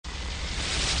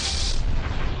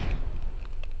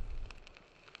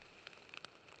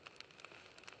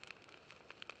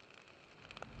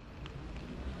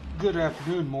Good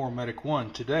afternoon, More Medic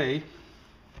 1. Today,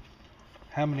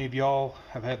 how many of y'all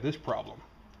have had this problem?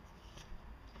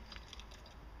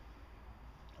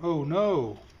 Oh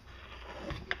no,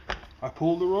 I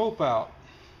pulled the rope out.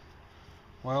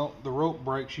 Well, the rope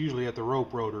breaks usually at the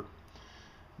rope rotor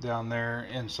down there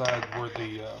inside where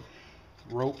the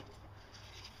rope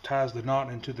ties the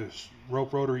knot into the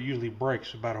rope rotor. Usually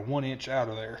breaks about a 1 inch out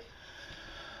of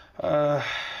there.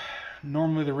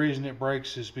 Normally the reason it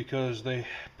breaks is because they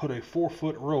put a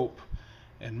 4-foot rope,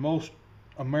 and most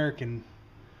American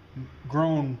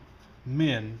grown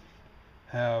men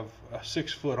have a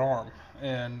 6-foot arm,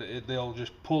 and they'll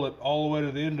just pull it all the way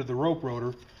to the end of the rope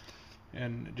rotor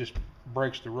and it just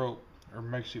breaks the rope or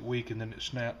makes it weak, and then it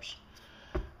snaps.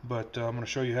 But I'm going to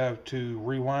show you how to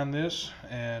rewind this,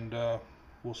 and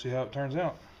we'll see how it turns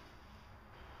out.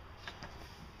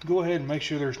 Go ahead and make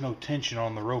sure there's no tension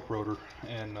on the rope rotor,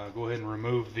 and go ahead and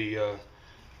remove the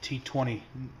T20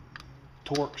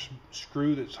 Torx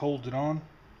screw that holds it on.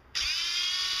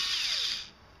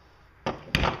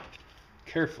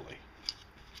 Carefully.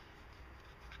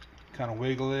 Kind of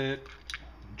wiggle it,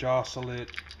 jostle it.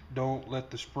 Don't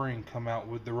let the spring come out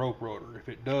with the rope rotor. If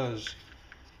it does,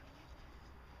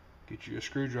 get you a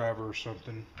screwdriver or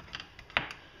something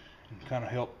and kind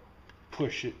of help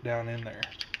push it down in there.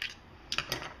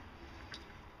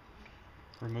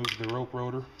 Remove the rope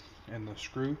rotor and the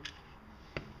screw.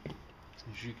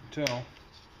 As you can tell,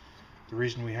 the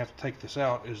reason we have to take this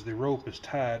out is the rope is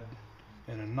tied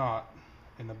in a knot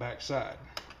in the back side.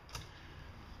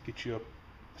 Get you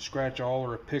a scratch awl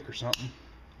or a pick or something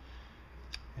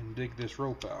and dig this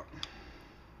rope out.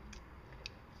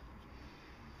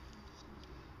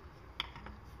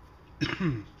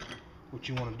 What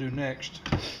you want to do next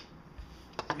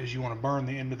is you want to burn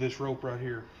the end of this rope right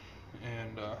here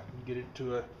and get it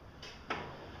to a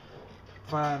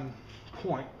fine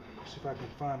point. See if I can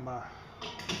find my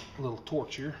little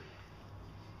torch here.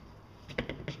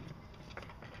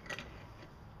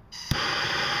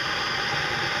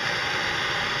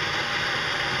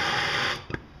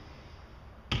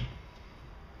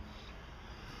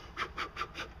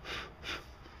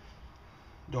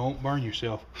 Don't burn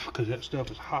yourself because that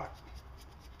stuff is hot.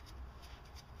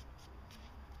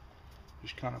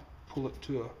 Just kind of pull it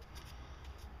to a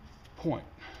point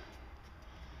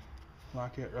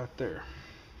like that right there.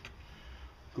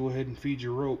 Go ahead and feed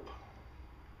your rope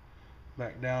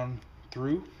back down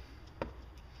through.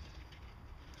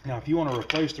 Now if you want to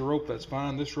replace the rope, that's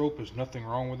fine. This rope, is nothing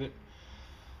wrong with it.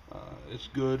 It's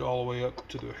good all the way up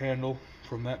to the handle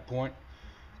from that point.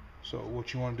 So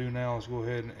what you want to do now is go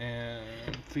ahead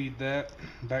and feed that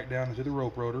back down into the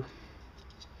rope rotor,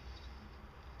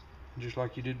 just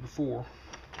like you did before.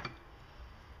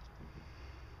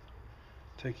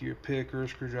 Take your pick or a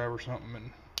screwdriver or something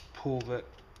and pull that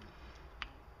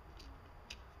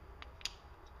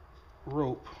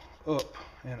rope up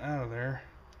and out of there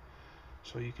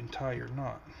so you can tie your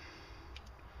knot.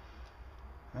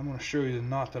 I'm going to show you the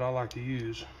knot that I like to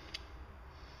use.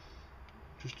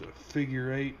 Just a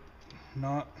figure-8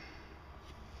 knot.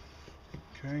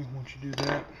 Okay, once you do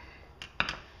that,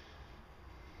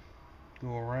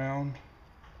 go around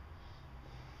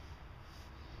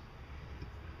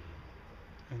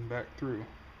and back through,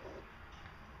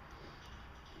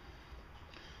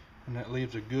 and that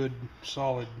leaves a good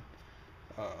solid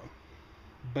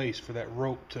base for that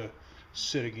rope to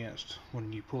sit against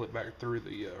when you pull it back through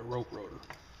the rope rotor.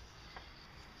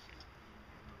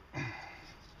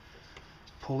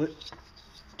 Pull it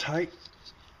tight.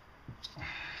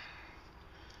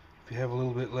 If you have a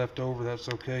little bit left over, that's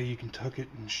okay. You can tuck it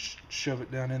and shove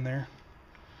it down in there.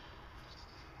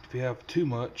 If you have too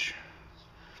much,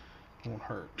 it won't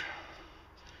hurt.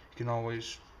 You can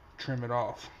always trim it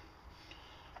off.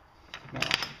 Now,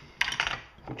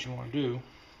 what you want to do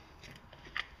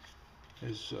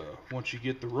is once you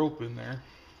get the rope in there,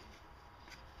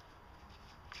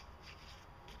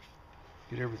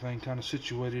 get everything kind of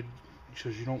situated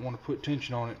because you don't want to put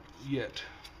tension on it yet.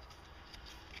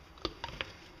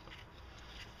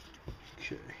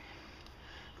 Okay,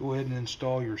 go ahead and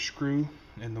install your screw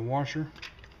in the washer.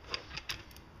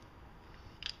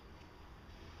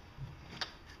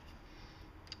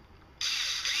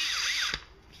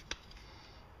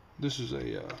 This is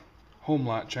a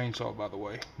Homeowner chainsaw, by the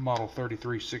way, model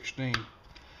 3316.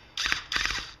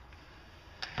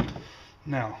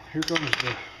 Now, here comes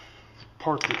the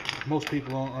part that most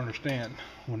people don't understand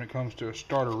when it comes to a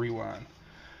starter rewind.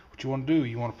 What you want to do,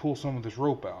 you want to pull some of this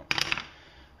rope out,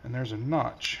 and there's a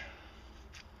notch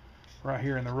right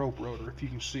here in the rope rotor, if you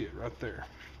can see it right there.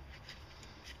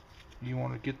 You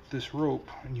want to get this rope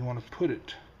and you want to put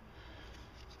it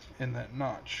in that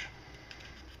notch.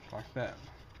 like that.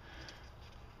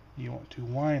 You want to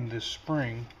wind this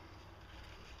spring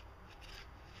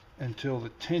until the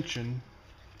tension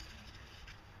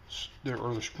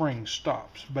or the spring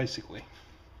stops, basically.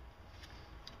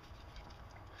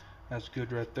 That's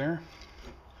good right there.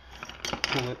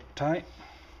 Pull it tight.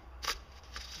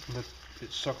 Let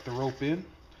it suck the rope in.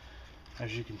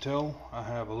 As you can tell, I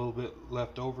have a little bit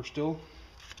left over still.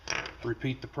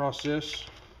 Repeat the process.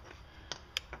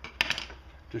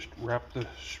 Just wrap the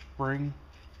spring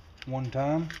one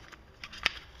time.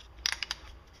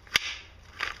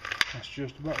 That's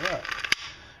just about right.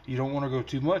 You don't want to go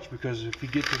too much, because if you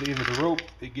get to the end of the rope,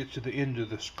 it gets to the end of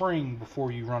the spring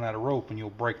before you run out of rope and you'll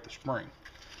break the spring.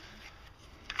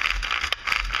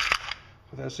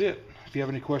 So that's it. If you have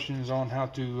any questions on how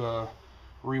to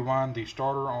rewind the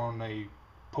starter on a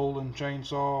Poland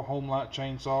chainsaw, Homeowner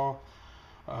chainsaw,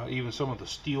 even some of the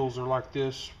steels are like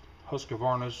this,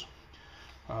 Husqvarna's.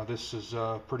 This is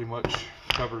pretty much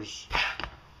covers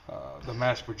the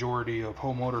mass majority of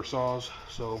Homeowner saws.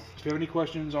 So if you have any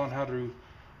questions on how to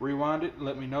rewind it,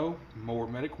 let me know. More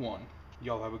Medic 1.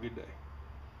 Y'all have a good day.